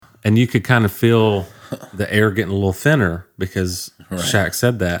And you could kind of feel the air getting a little thinner because Shaq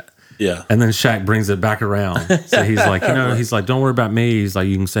said that. Yeah. And then Shaq brings it back around. So he's like, he's like, don't worry about me. He's like,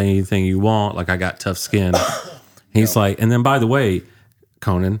 you can say anything you want. Like, I got tough skin. He's like, and then by the way,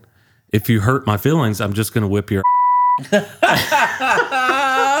 Conan, if you hurt my feelings, I'm just going to whip your And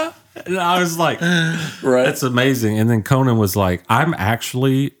I was like, right. That's amazing. And then Conan was like, I'm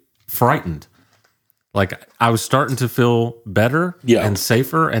actually frightened. Like, I was starting to feel better and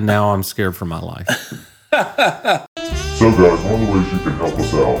safer, and now I'm scared for my life. So guys, one of the ways you can help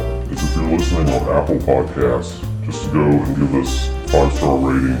us out is if you're listening on Apple Podcasts, just to go and give us 5-star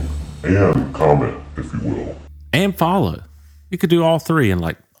rating and comment, if you will. And follow. You could do all three in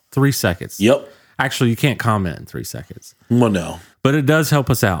like 3 seconds. Yep. Actually, you can't comment in 3 seconds. Well, no. But it does help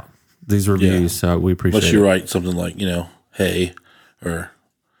us out, these reviews, so we appreciate it. Unless you write something like, hey, or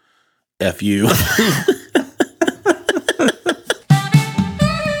F you.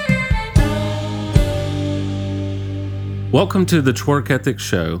 Welcome to the Twerk Ethics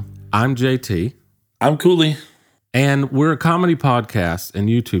Show. I'm JT. I'm Cooley. And we're a comedy podcast and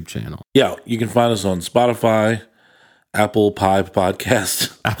YouTube channel. Yeah, you can find us on Spotify, Apple Pie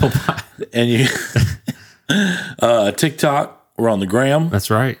Podcast. Apple Pie. And you TikTok. We're on the gram. That's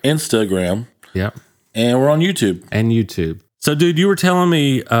right. Instagram. Yep. And we're on YouTube. And YouTube. So, dude, you were telling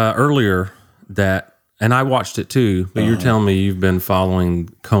me earlier that, and I watched it too, but you're telling me you've been following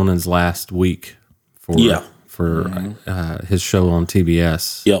Conan's last week for his show on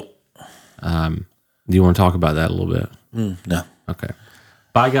TBS. Yep. Do you want to talk about that a little bit? No. Okay.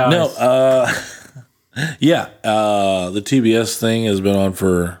 Bye, guys. No. The TBS thing has been on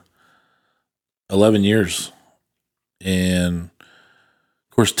for 11 years. And,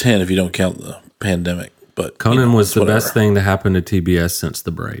 of course, 10 if you don't count the pandemic. But Conan was the best thing to happen to TBS since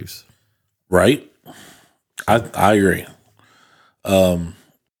the Braves. Right? I agree. And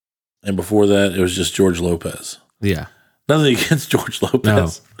before that, it was just George Lopez. Yeah. Nothing against George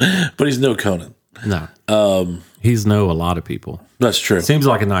Lopez, but he's no Conan. No. He's a lot of people. That's true. Seems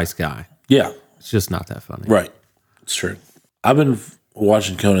like a nice guy. Yeah. It's just not that funny. Right. It's true. I've been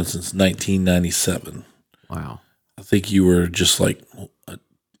watching Conan since 1997. Wow. I think you were just like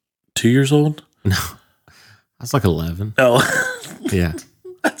 2 years old? No. I was like 11. Oh. Yeah.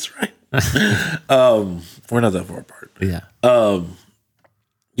 That's right. We're not that far apart. Yeah.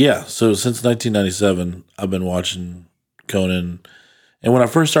 Yeah, so since 1997, I've been watching Conan. And when I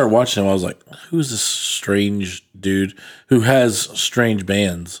first started watching him, I was like, who's this strange dude who has strange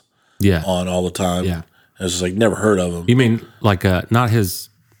bands on all the time? Yeah. I was just like, never heard of him. You mean like not his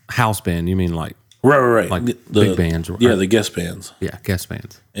house band? You mean like Right. Like big bands? Yeah, the guest bands. Yeah, guest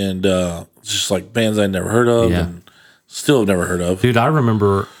bands. And it's just like bands I never heard of and still have never heard of. Dude, I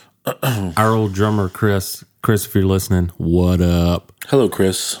remember our old drummer, Chris. Chris, if you're listening, what up? Hello,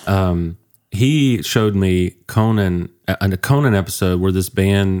 Chris. He showed me a Conan episode where this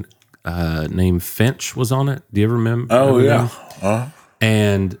band named Finch was on it. Do you ever remember? Oh, yeah.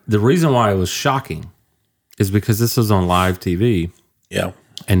 And the reason why it was shocking is because this was on live TV. Yeah.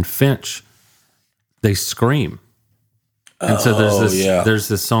 And Finch, they scream. And so there's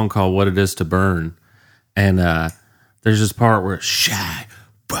this song called What It Is to Burn. And there's this part where it's shy.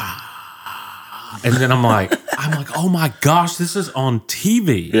 And then I'm like, oh my gosh, this is on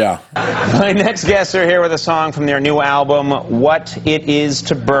TV. Yeah. My next guests are here with a song from their new album, What It Is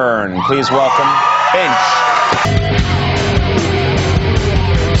to Burn. Please welcome Finch.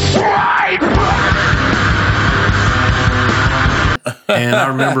 And I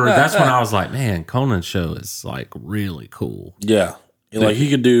remember that's when I was like, man, Conan's show is like really cool. Yeah. Like he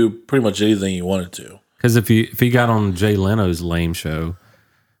could do pretty much anything he wanted to. Because if he got on Jay Leno's lame show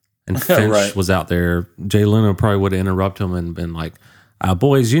and Finch was out there, Jay Leno probably would have interrupted him and been like,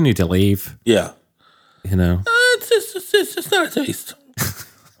 boys, you need to leave. Yeah. You know? It's not a taste.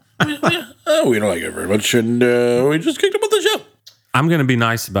 we don't like it very much, and we just kicked him off the show. I'm going to be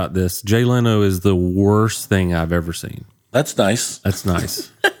nice about this. Jay Leno is the worst thing I've ever seen. That's nice. That's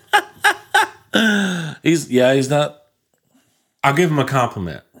nice. He's not. I'll give him a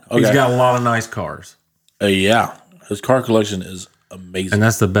compliment. Okay. He's got a lot of nice cars. Yeah. His car collection is amazing. And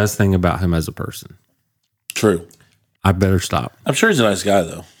that's the best thing about him as a person. True. I better stop. I'm sure he's a nice guy,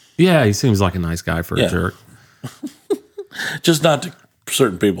 though. Yeah, he seems like a nice guy for a jerk. Just not to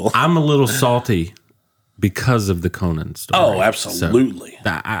certain people. I'm a little salty because of the Conan story. Oh, absolutely.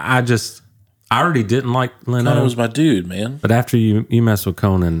 So, I already didn't like Leno. Conan was my dude, man. But after you mess with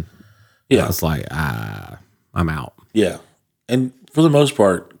Conan, yeah, it's like, I'm out. Yeah. And for the most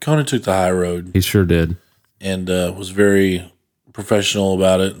part, Conan took the high road. He sure did. And was very professional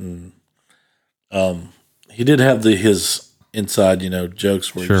about it. And he did have his inside,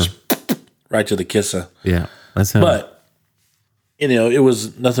 jokes where Sure. you just right to the kisser. Yeah, that's him. But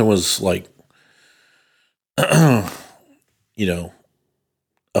nothing was like,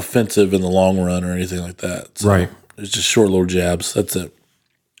 offensive in the long run or anything like that. So Right. It was just short little jabs. That's it.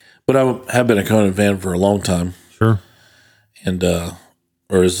 But I have been a Conan fan for a long time. Sure. And,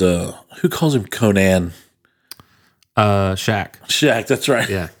 who calls him Conan? Shaq. Shaq, that's right.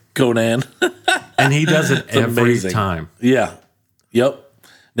 Yeah. Conan. And he does it every amazing. time. Yeah. Yep.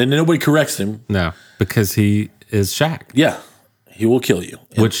 Then nobody corrects him. No, because he is Shaq. Yeah. He will kill you.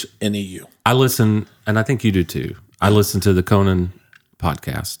 And eat you. I listen, and I think you do too. I listen to the Conan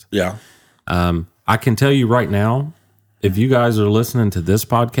podcast. Yeah. I can tell you right now, if you guys are listening to this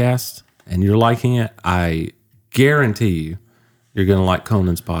podcast and you're liking it, I guarantee you're going to like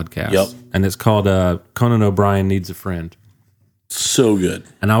Conan's podcast. Yep. And it's called Conan O'Brien Needs a Friend. So good.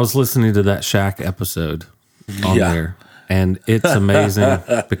 And I was listening to that Shaq episode on Yeah. there, and it's amazing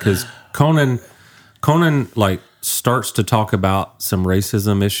because Conan like starts to talk about some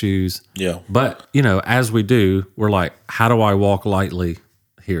racism issues. Yeah. But, as we do, we're like, how do I walk lightly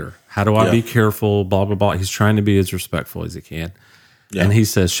here? How do I Yeah. be careful? Blah, blah, blah. He's trying to be as respectful as he can. Yeah. And he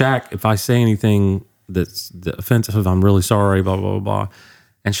says, Shaq, if I say anything that's offensive, I'm really sorry, blah, blah, blah, blah.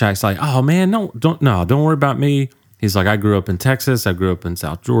 And Shaq's like, oh man, don't worry about me. He's like, I grew up in Texas. I grew up in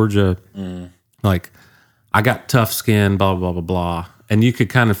South Georgia. Like, I got tough skin, blah, blah, blah, blah. And you could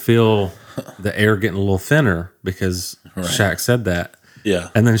kind of feel the air getting a little thinner because Shaq said that. Yeah.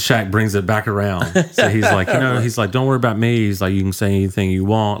 And then Shaq brings it back around. So he's like, he's like, don't worry about me. He's like, you can say anything you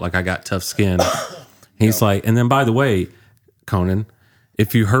want. Like, I got tough skin. He's like, and then by the way, Conan,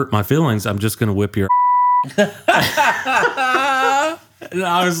 if you hurt my feelings, I'm just going to whip your And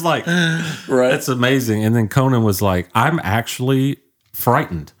I was like, Right. that's amazing. And then Conan was like, I'm actually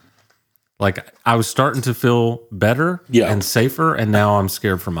frightened. Like, I was starting to feel better and safer, and now I'm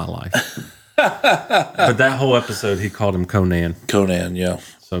scared for my life. But that whole episode, he called him Conan. Conan, yeah.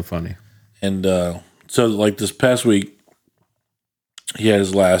 So funny. And so, like, this past week, he had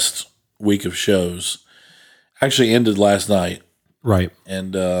his last week of shows. Actually ended last night. Right.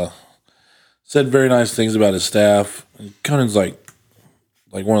 And said very nice things about his staff. And Conan's like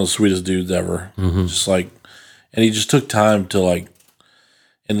one of the sweetest dudes ever. Just like, and he just took time to like,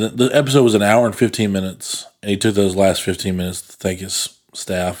 and the episode was an hour and 15 minutes, and he took those last 15 minutes to thank his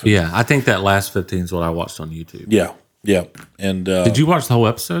staff. Yeah, I think that last 15 is what I watched on YouTube. Yeah, yeah. And Did you watch the whole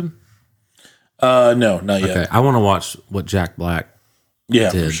episode? no, not yet. Okay, I want to watch what Jack Black.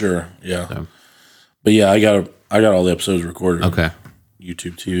 Yeah, did. for sure. Yeah, but yeah, I got all the episodes recorded. Okay. On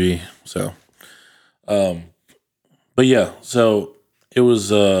YouTube TV. So, but yeah, so it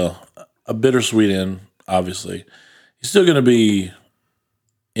was a bittersweet end. Obviously, he's still going to be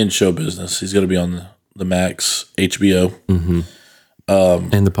in show business. He's going to be on the Max HBO.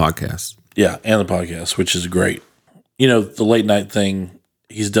 And the podcast. Yeah, and the podcast, which is great. The late night thing,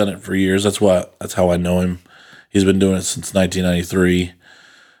 he's done it for years. That's how I know him. He's been doing it since 1993.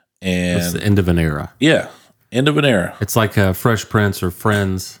 It's the And end of an era. yeah, end of an era. It's like Fresh Prince or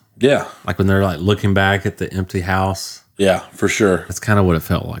Friends. Yeah, Like when they're like looking back at the empty house. yeah, for sure. That's kind of what it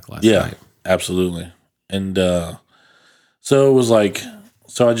felt like last Yeah, night. absolutely. And so it was like,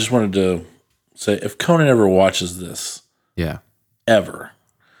 so I just wanted to say, if Conan ever watches this, Yeah. ever,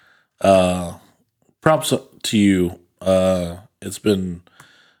 props to you. It's been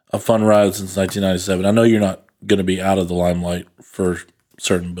a fun ride since 1997. I know you're not going to be out of the limelight for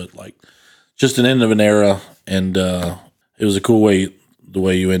certain, but like just an end of an era, and it was a cool way the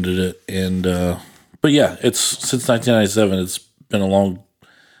way you ended it. And but yeah, it's since 1997. It's been a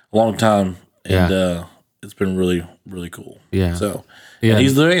long time, and it's been really, really cool. Yeah. So Yeah. and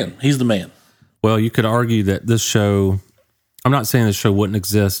he's the man. He's the man. Well, you could argue that this show, I'm not saying this show wouldn't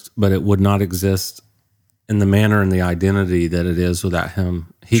exist, but it would not exist in the manner and the identity that it is without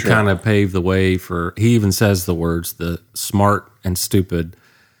him. He Sure. kind of paved the way for, he even says the words, the smart and stupid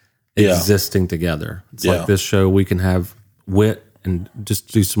Yeah. existing together. It's Yeah. like this show, we can have wit and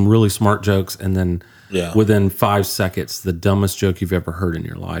just do some really smart jokes, and then Yeah. within 5 seconds, the dumbest joke you've ever heard in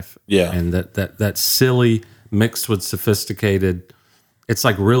your life. Yeah. And that silly mixed with sophisticated, it's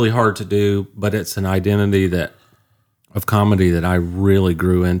like really hard to do, but it's an identity of comedy that I really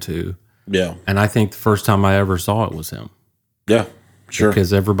grew into. Yeah. And I think the first time I ever saw it was him, Yeah. Sure.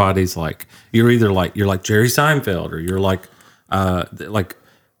 because everybody's like, you're like Jerry Seinfeld, or you're like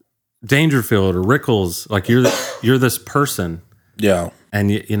Dangerfield or Rickles. Like you're this person, Yeah.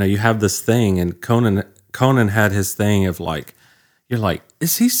 and you have this thing. And Conan had his thing of like, you're like,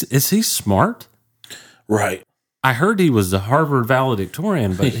 is he smart? Right. I heard he was the Harvard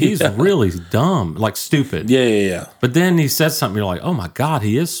valedictorian, but he's really dumb, like stupid. Yeah. But then he said something, you're like, oh my God,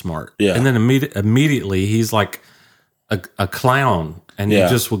 he is smart. Yeah. And then immediately he's like a clown, and he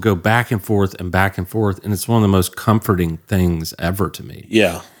just will go back and forth. And it's one of the most comforting things ever to me.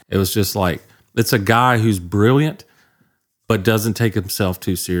 Yeah. It was just like, it's a guy who's brilliant, but doesn't take himself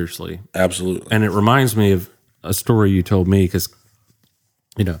too seriously. Absolutely. And it reminds me of a story you told me, because,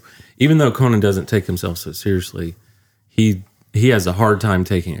 you know, even though Conan doesn't take himself so seriously, he has a hard time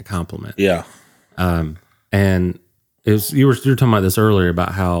taking a compliment. Yeah. And it was, you were talking about this earlier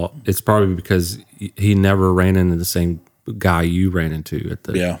about how it's probably because he never ran into the same guy you ran into at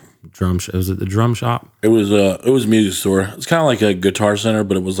the drum shop. Was it the drum shop? It was a music store. It's kind of like a Guitar Center,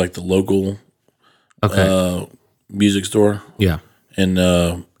 but it was like the local music store. Yeah. In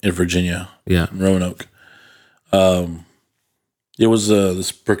Virginia. Yeah. In Roanoke. It was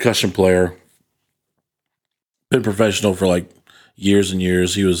this percussion player, been professional for like years and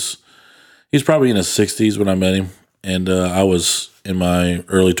years. He's probably in his 60s when I met him, and I was in my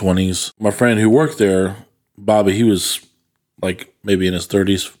early 20s. My friend who worked there, Bobby, he was like maybe in his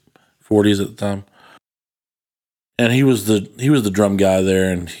 30s, 40s at the time, and he was the drum guy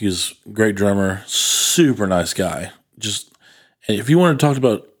there, and he was a great drummer, super nice guy. And if you wanted to talk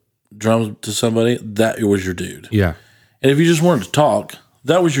about drums to somebody, that was your dude. Yeah. And if you just wanted to talk,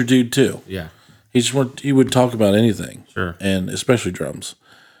 that was your dude too. Yeah. He would talk about anything. Sure. And especially drums.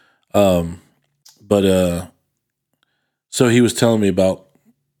 So he was telling me about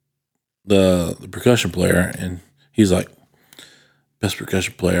the percussion player, and he's like, best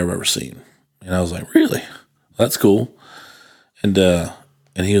percussion player I've ever seen. And I was like, really? That's cool. And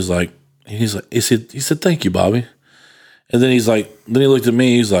he said, thank you, Bobby. And then he looked at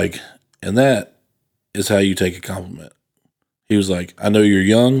me, he's like, and that is how you take a compliment. He was like, I know you're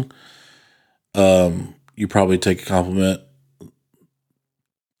young. You probably take a compliment.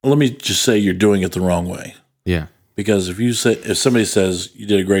 Let me just say you're doing it the wrong way. Yeah. Because if somebody says you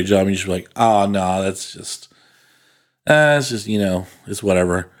did a great job, and you should be like, oh no, it's just, it's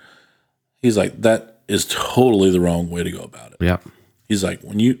whatever. He's like, that is totally the wrong way to go about it. Yep. He's like,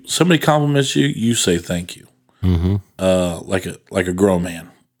 when somebody compliments you, you say thank you. Mm-hmm. Like a grown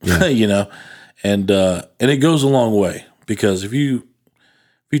man, and it goes a long way, because if you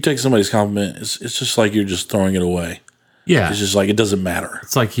take somebody's compliment, it's just like you're just throwing it away. Yeah. It's just like, it doesn't matter.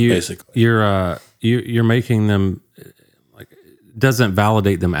 It's like basically you're making them, like, doesn't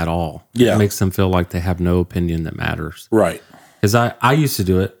validate them at all. Yeah. It makes them feel like they have no opinion that matters. Right. Because I used to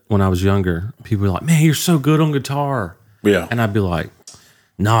do it when I was younger. People were like, man, you're so good on guitar. Yeah. And I'd be like,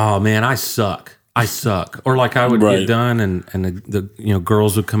 no, man, I suck. Or like I would get done, and the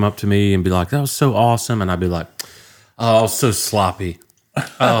girls would come up to me and be like, that was so awesome. And I'd be like, oh, I was so sloppy.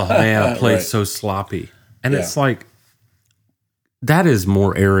 Oh man, I played so sloppy. And it's like, that is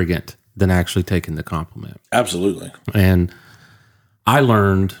more arrogant than actually taking the compliment. Absolutely. And I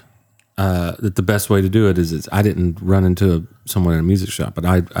learned that the best way to do it is I didn't run into someone in a music shop, but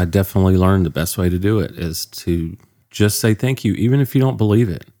I definitely learned the best way to do it is to just say thank you, even if you don't believe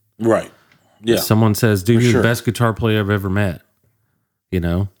it. Right. Yeah. If someone says, dude, you're the best guitar player I've ever met.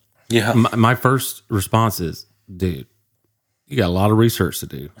 Yeah. My first response is, dude, you got a lot of research to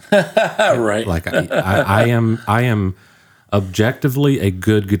do. Right. Like I am objectively a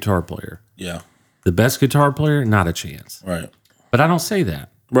good guitar player. Yeah. The best guitar player, not a chance. Right. But I don't say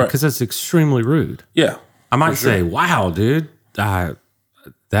that. Right. Because that's extremely rude. Yeah. I might say, wow, dude, that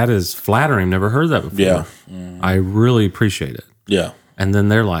is flattering. Never heard that before. Yeah. I really appreciate it. Yeah. And then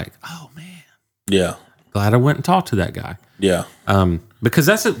they're like, oh man. Yeah. Glad I went and talked to that guy. Yeah. Because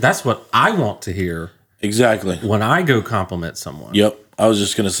that's what I want to hear. Exactly. When I go compliment someone. Yep. I was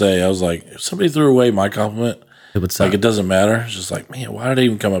just going to say, I was like, if somebody threw away my compliment, it would suck. Like, it doesn't matter. It's just like, man, why did they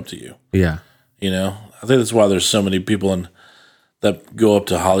even come up to you? Yeah. I think that's why there's so many people that go up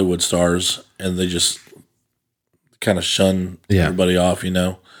to Hollywood stars and they just kind of shun everybody off,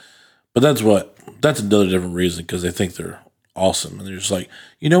 But that's another different reason, because they think they're awesome. And they're just like,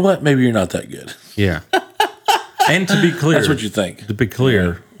 you know what? Maybe you're not that good. Yeah. And to be clear, that's what you think. To be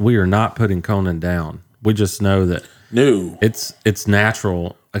clear, we are not putting Conan down. We just know that it's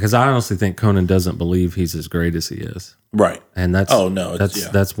natural, because I honestly think Conan doesn't believe he's as great as he is. Right. And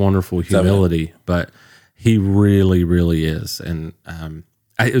that's wonderful humility, but he really, really is. And I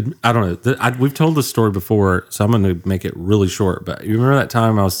don't know. We've told this story before, so I'm going to make it really short. But you remember that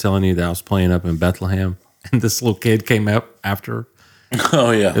time I was telling you that I was playing up in Bethlehem, and this little kid came up after? Oh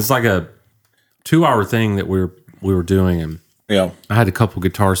yeah. It's like a 2-hour thing that we were doing, and I had a couple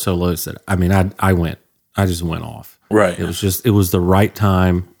guitar solos that I just went off. Right. It was the right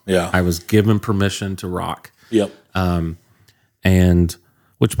time. Yeah. I was given permission to rock. Yep. And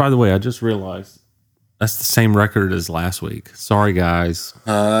which, by the way, I just realized that's the same record as last week. Sorry, guys.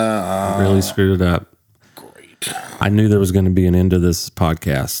 I really screwed it up. Great. I knew there was going to be an end to this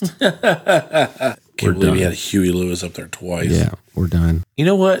podcast. Can't believe you had Huey Lewis up there twice. Yeah, we're done. You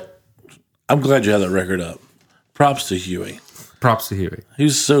know what? I'm glad you had that record up. Props to Huey. Props to Huey. He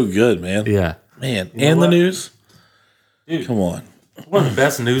was so good, man. Yeah. Man. know And what? the news? Dude. Come on. One of the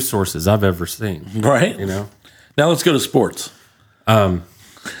best news sources I've ever seen. Right? You know? Now let's go to sports.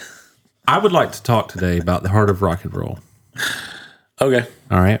 I would like to talk today about the heart of rock and roll. Okay.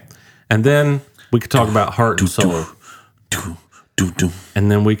 All right. And then we could talk about heart and soul. And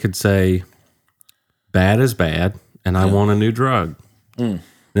then we could say, bad is bad, and I want a new drug.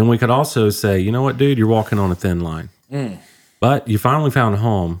 Then we could also say, you know what, dude, you're walking on a thin line. But you finally found a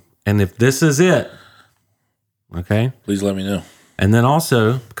home. And if this is it, okay? Please let me know. And then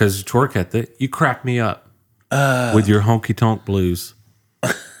also, because it's work ethic, you crack me up with your honky tonk blues.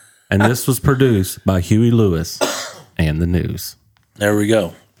 And this was produced by Huey Lewis and the news. There we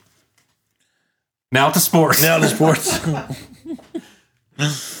go. Now to sports. Now to sports.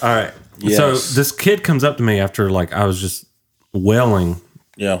 All right. Yes. So this kid comes up to me after like I was just wailing,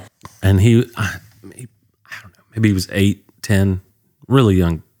 Yeah. and I don't know, maybe he was 8, 10, really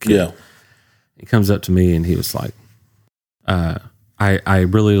young kid. Yeah. He comes up to me and he was like, I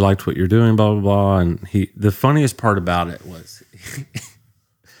really liked what you're doing, blah, blah, blah. And the funniest part about it was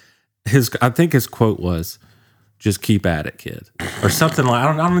I think his quote was, just keep at it, kid. Or something like,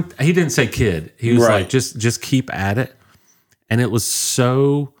 I don't, he didn't say kid. He was Right. like, just keep at it. And it was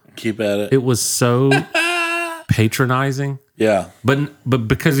so Keep at it. it was so patronizing. Yeah. But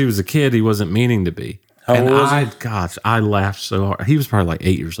because he was a kid, he wasn't meaning to be. How and old was he? Gosh, I laughed so hard. He was probably like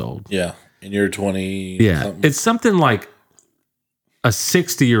 8 years old. Yeah. And you're 20. Yeah. something. It's something like a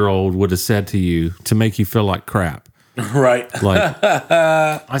 60-year-old would have said to you to make you feel like crap. Right. Like,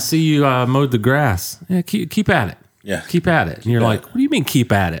 I see you mowed the grass. Yeah, keep at it. Yeah. Keep at it. And you're at like, it. what do you mean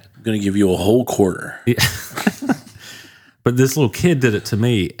keep at it? I'm going to give you a whole quarter. But this little kid did it to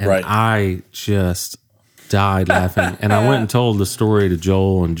me, and Right. I just died laughing. And I went and told the story to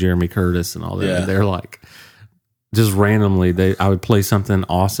Joel and Jeremy Curtis and all that. Yeah. And they're like, just randomly, I would play something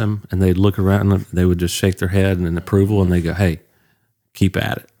awesome, and they'd look around and they would just shake their head in approval, and they go, "Hey, keep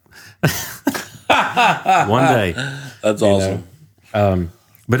at it." One day. That's awesome.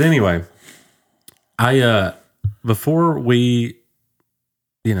 But anyway, I before we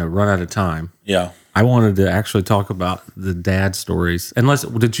run out of time, Yeah. I wanted to actually talk about the dad stories. Unless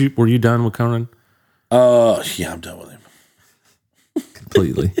were you done with Conan Yeah, I'm done with him.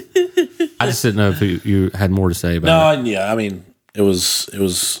 completely? I just didn't know if you had more to say about it. No, yeah. I mean, it was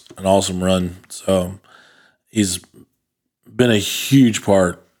an awesome run. So he's been a huge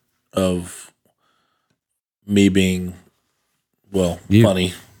part of me being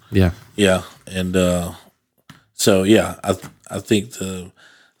funny. Yeah. Yeah, and so yeah, I think the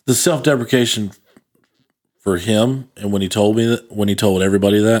self-deprecation for him, and when he told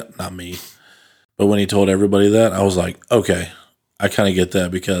everybody that, not me, but when he told everybody that, I was like, okay, I kind of get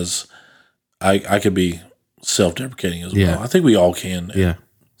that, because I could be self-deprecating as well. Yeah. I think we all can, Yeah.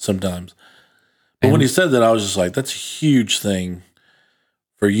 sometimes. But when he said that, I was just like, that's a huge thing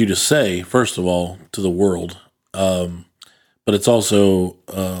for you to say, first of all, to the world. But it's also,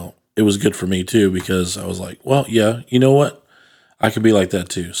 it was good for me too, because I was like, well, yeah, you know what? I could be like that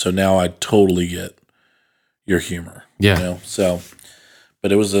too. So now I totally get your humor. Yeah. So,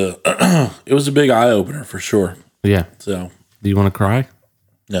 but it was a big eye opener for sure. Yeah. So Do you want to cry?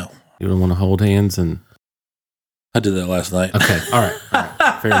 no, You don't want to hold hands and I did that last night. okay. All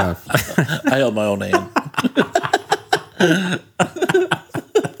right. Fair enough. I held my own hand.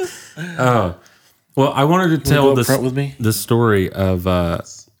 Oh. Well, I wanted to Go tell up front with me. the story of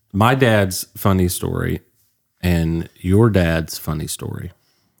my dad's funny story and your dad's funny story.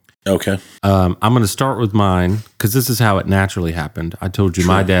 Okay. I'm going to start with mine because this is how it naturally happened. I told you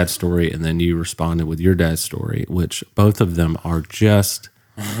my dad's story, and then you responded with your dad's story, which both of them are just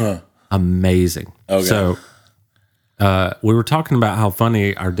amazing. Okay. So we were talking about how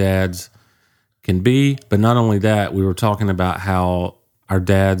funny our dads can be, but not only that, we were talking about how our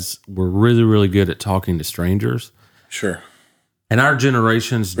dads were really, really good at talking to strangers. Sure. And our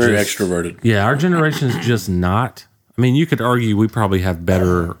generation's Very just, extroverted. Yeah, our generation's just not. I mean, you could argue we probably have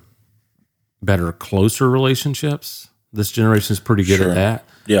better, closer relationships. This generation's pretty good Sure. at that.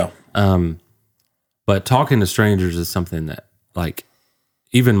 Yeah. But talking to strangers is something that, like,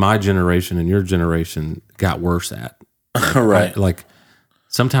 even my generation and your generation got worse at. Right. Like,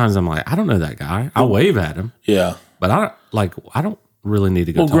 sometimes I'm like, I don't know that guy. I'll wave at him, Yeah. but I don't really need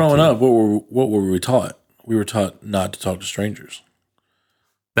to go. Well, talk growing to him. up, what were we taught? we were taught not to talk to strangers.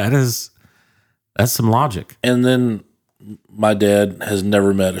 That's some logic. And then my dad has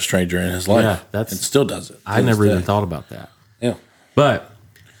never met a stranger in his life. And still does it. I never even thought about that. Yeah. But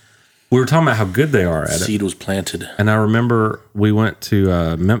we were talking about how good they are at it. Seed was planted. And I remember we went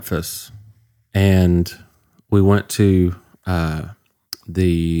to Memphis, and we went to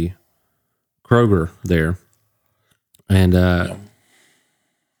the Kroger there. And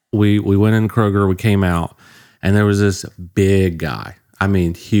we went in Kroger, we came out, and there was this big guy. I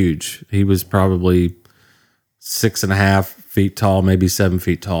mean, huge. He was probably 6.5 feet tall, maybe 7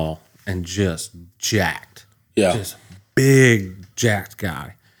 feet tall, and just jacked. Yeah. Just big, jacked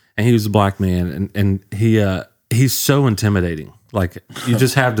guy. And he was a black man, and he's so intimidating. Like, you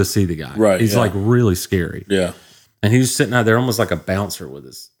just have to see the guy. Right. He's like really scary. Yeah. And he's sitting out there almost like a bouncer with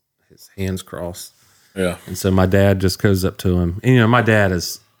his hands crossed. Yeah. And so my dad just goes up to him. And, my dad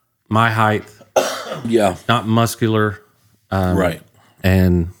is my height. Yeah. Not muscular. Right.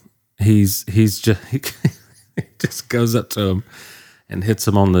 And he's just he just goes up to him and hits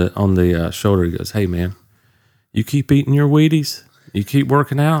him on the shoulder. He goes, "Hey man, you keep eating your Wheaties, you keep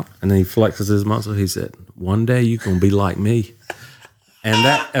working out." And then he flexes his muscle. He said, "One day you're gonna be like me." And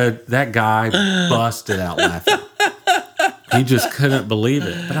that guy busted out laughing. He just couldn't believe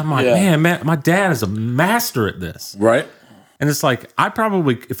it. But I'm like, man, my dad is a master at this. Right. And it's like, I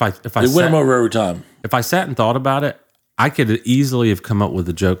probably if I They win him over every time. If I sat and thought about it, I could easily have come up with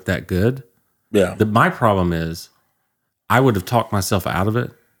a joke that good. Yeah. My problem is, I would have talked myself out of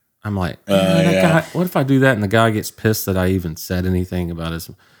it. I'm like, guy, what if I do that and the guy gets pissed that I even said anything about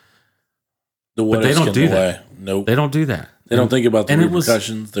his? But they don't do that. Away. Nope. They don't do that. They don't think about the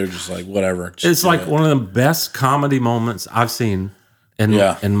repercussions. They're just like, whatever. It's like one of the best comedy moments I've seen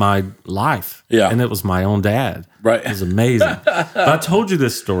in my life. Yeah. And it was my own dad. Right. It was amazing. But I told you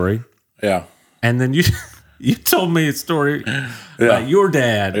this story. Yeah. And then you told me a story about your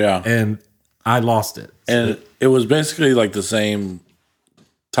dad. Yeah. And I lost it. And it was basically like the same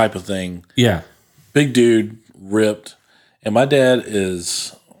type of thing. Yeah. Big dude, ripped. And my dad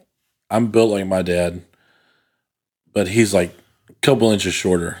I'm built like my dad, but he's like a couple inches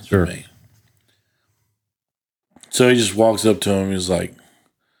shorter than me. So he just walks up to him. He's like,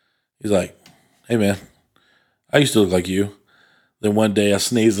 "Hey man, I used to look like you." Then one day I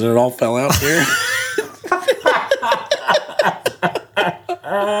sneezed and it all fell out here.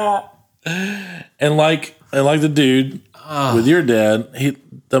 and like the dude with your dad,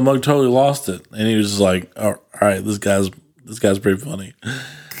 the mug totally lost it, and he was just like, "All right, this guy's pretty funny."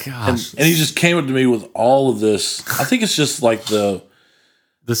 Gosh. And he just came up to me with all of this. I think it's just like the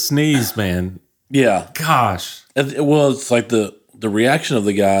sneeze, man. Yeah. Gosh. Well, it's like the reaction of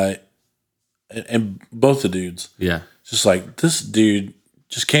the guy and both the dudes. Yeah. Just like, this dude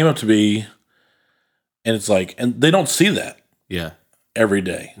just came up to me, and it's like, and they don't see that. Yeah. Every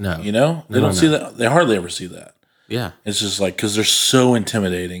day. No. They don't see that. They hardly ever see that. Yeah. It's just like, because they're so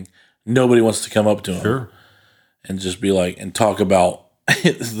intimidating. Nobody wants to come up to them. Sure. And just be like, and talk about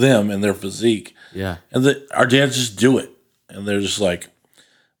them and their physique. Yeah. And our dads just do it. And they're just like,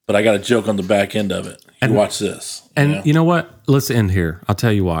 but I got a joke on the back end of it. You watch this. And you know what? Let's end here. I'll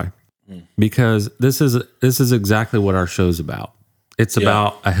tell you why. Because this is exactly what our show's about. It's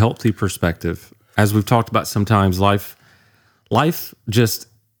about a healthy perspective. As we've talked about sometimes, life just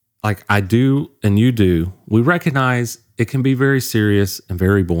like I do and you do, we recognize it can be very serious and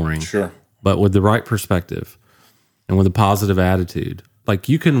very boring. Sure. But with the right perspective and with a positive attitude, like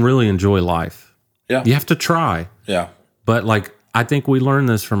you can really enjoy life. Yeah. You have to try. Yeah. But like I think we learned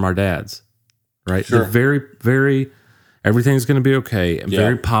this from our dads, right? Sure. They're very, very everything's going to be okay, and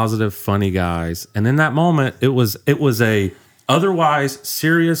very positive, funny guys. And in that moment, it was a otherwise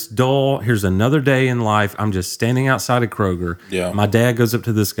serious, dull. Here's another day in life. I'm just standing outside of Kroger. Yeah. My dad goes up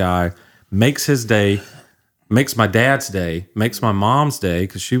to this guy, makes his day, makes my dad's day, makes my mom's day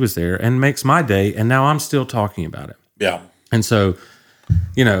because she was there, and makes my day. And now I'm still talking about it. Yeah. And so,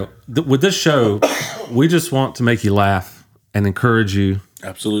 with this show, we just want to make you laugh and encourage you.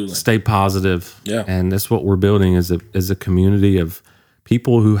 Absolutely. Stay positive. Yeah. And that's what we're building is a community of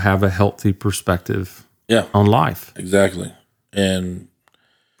people who have a healthy perspective on life. Exactly. And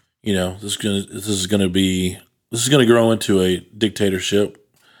this is going to grow into a dictatorship,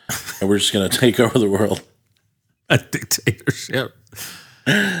 and we're just going to take over the world. A dictatorship.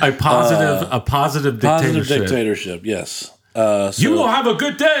 A positive dictatorship. Positive dictatorship, yes. You will have a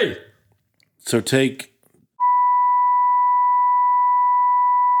good day. So take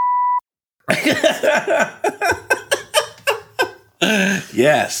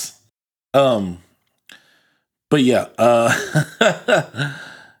yes. But yeah,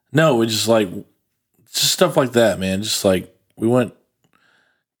 no, we just like just stuff like that, man. Just like we went,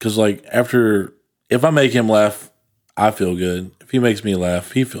 because like after, if I make him laugh, I feel good. If he makes me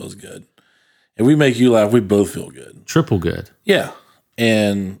laugh, he feels good. If we make you laugh, we both feel good. Triple good. Yeah.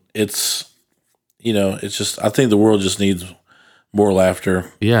 And it's, it's just, I think the world just needs more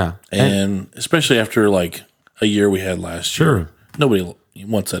laughter. Yeah. And especially after like a year we had last year. Nobody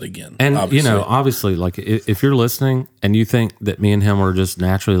wants that again. And, obviously. obviously, like if you're listening and you think that me and him are just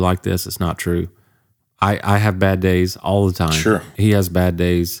naturally like this, it's not true. I have bad days all the time. Sure. He has bad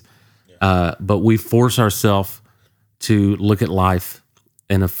days. But we force ourselves to look at life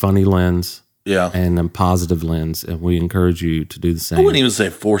in a funny lens. Yeah. And a positive lens. And we encourage you to do the same. I wouldn't even say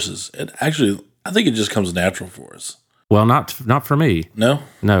forces. It actually, I think it just comes natural for us. Well, not for me. No,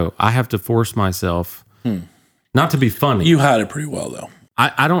 I have to force myself not to be funny. You hide it pretty well, though.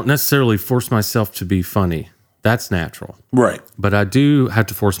 I don't necessarily force myself to be funny. That's natural. Right. But I do have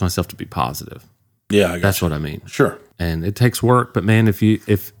to force myself to be positive. Yeah, That's what I mean. Sure. And it takes work, but man, if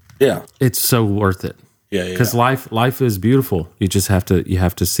it's so worth it. Yeah. Because life is beautiful. You just have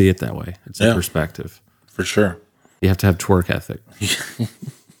to see it that way. It's a perspective. For sure. You have to have twerk ethic.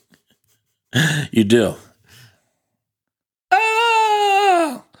 You do.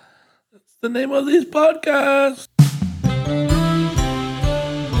 That's the name of these podcasts.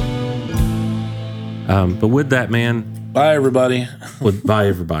 But with that, man, Bye, everybody. bye,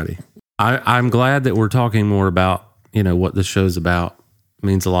 everybody. I'm glad that we're talking more about, what the show's about. It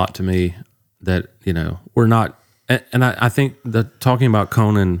means a lot to me that, we're not, and I think that talking about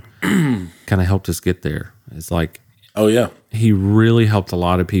Conan kind of helped us get there. It's like, Oh, yeah. he really helped a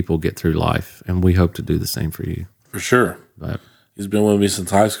lot of people get through life, and we hope to do the same for you. For sure. But He's been with me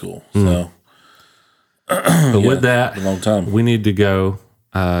since high school. So, with that, a long time. we need to go.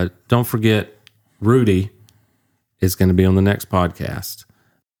 Don't forget, Rudy is going to be on the next podcast.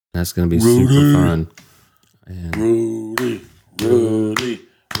 That's going to be super fun. And Rudy.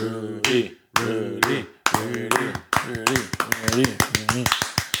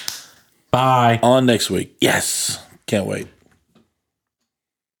 bye. On next week. Yes. Can't wait.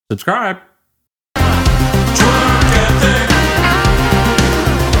 Subscribe.